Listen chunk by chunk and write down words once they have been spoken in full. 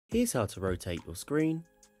Here's how to rotate your screen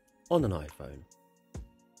on an iPhone.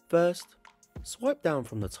 First, swipe down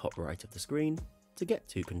from the top right of the screen to get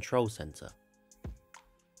to Control Center.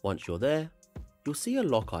 Once you're there, you'll see a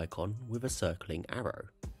lock icon with a circling arrow.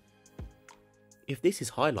 If this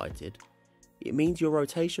is highlighted, it means your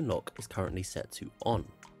rotation lock is currently set to on.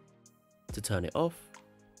 To turn it off,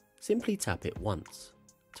 simply tap it once.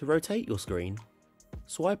 To rotate your screen,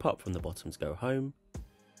 swipe up from the bottom to go home,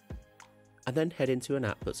 and then head into an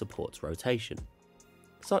app that supports rotation,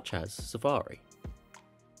 such as Safari.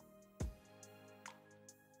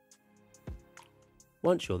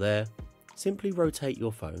 Once you're there, simply rotate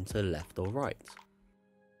your phone to the left or right.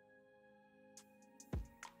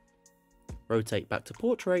 Rotate back to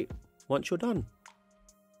portrait once you're done.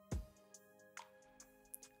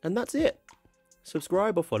 And that's it!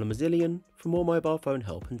 Subscribe or follow Mozillion for more mobile phone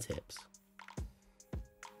help and tips.